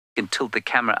can tilt the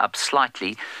camera up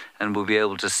slightly and we'll be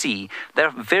able to see.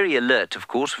 They're very alert, of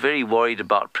course, very worried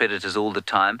about predators all the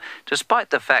time, despite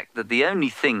the fact that the only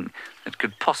thing that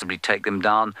could possibly take them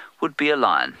down would be a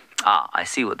lion. Ah, I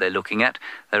see what they're looking at.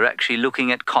 They're actually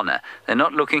looking at Connor. They're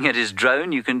not looking at his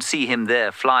drone. You can see him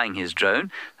there flying his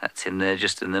drone. That's him there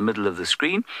just in the middle of the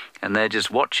screen, and they're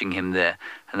just watching him there.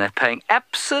 And they're paying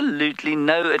absolutely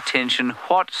no attention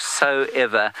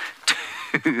whatsoever to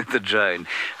the drone.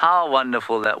 How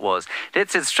wonderful that was.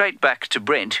 Let's head straight back to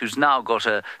Brent, who's now got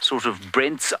a sort of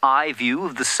Brent's eye view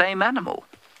of the same animal.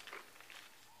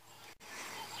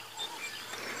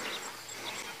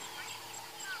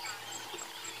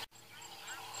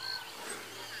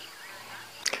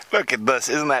 Look at this,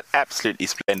 isn't that absolutely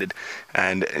splendid?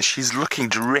 And she's looking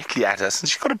directly at us, and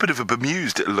she's got a bit of a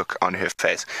bemused look on her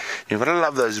face. You've got to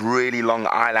love those really long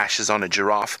eyelashes on a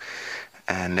giraffe.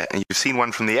 And you've seen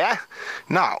one from the air.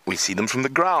 Now we see them from the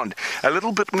ground. A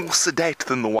little bit more sedate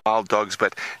than the wild dogs,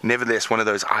 but nevertheless one of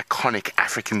those iconic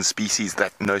African species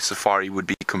that no safari would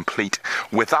be complete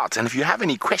without. And if you have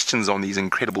any questions on these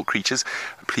incredible creatures,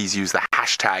 please use the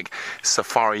hashtag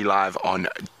 #SafariLive on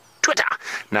Twitter.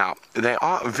 Now, they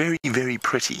are very, very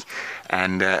pretty,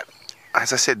 and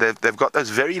as I said, they've got those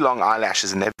very long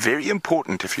eyelashes, and they're very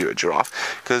important if you're a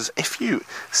giraffe, because if you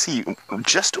see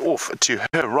just off to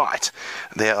her right,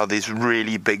 there are these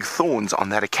really big thorns on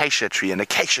that acacia tree. An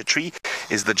acacia tree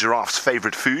is the giraffe's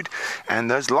favorite food, and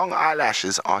those long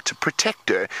eyelashes are to protect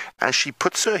her as she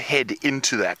puts her head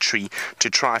into that tree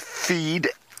to try feed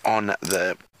on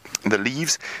the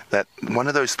leaves, that one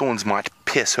of those thorns might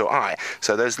pierce her eye.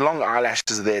 So those long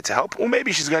eyelashes are there to help. Or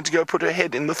maybe she's going to go put her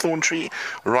head in the thorn tree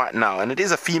right now. And it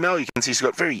is a female. You can see she's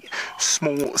got very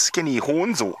small skinny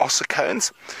horns or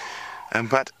ossicones,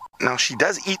 but now she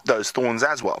does eat those thorns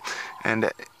as well.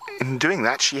 And in doing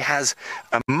that, she has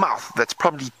a mouth that's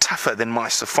probably tougher than my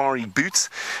safari boots,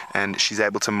 and she's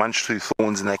able to munch through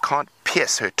thorns, and they can't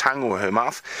pierce her tongue or her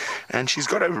mouth. And she's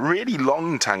got a really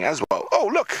long tongue as well. Oh,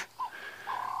 look!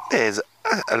 There's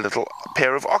a little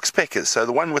pair of oxpeckers. So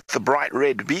the one with the bright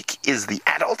red beak is the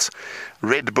adult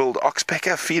red-billed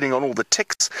oxpecker feeding on all the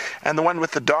ticks, and the one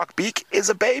with the dark beak is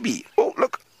a baby. Oh,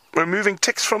 look, removing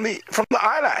ticks from the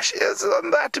eyelash.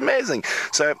 Isn't that amazing?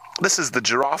 So this is the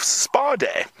giraffe's spa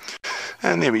day,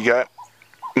 and there we go.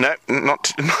 No,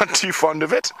 not too fond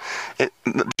of it.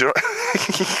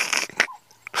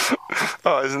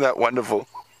 Oh, isn't that wonderful?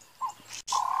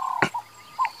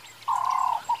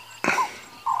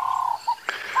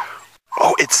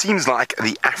 Oh, it seems like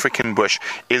the African bush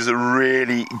is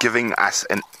really giving us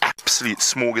an absolute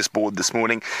smorgasbord this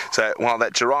morning. So while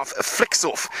that giraffe flicks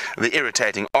off the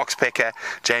irritating oxpecker,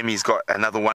 Jamie's got another one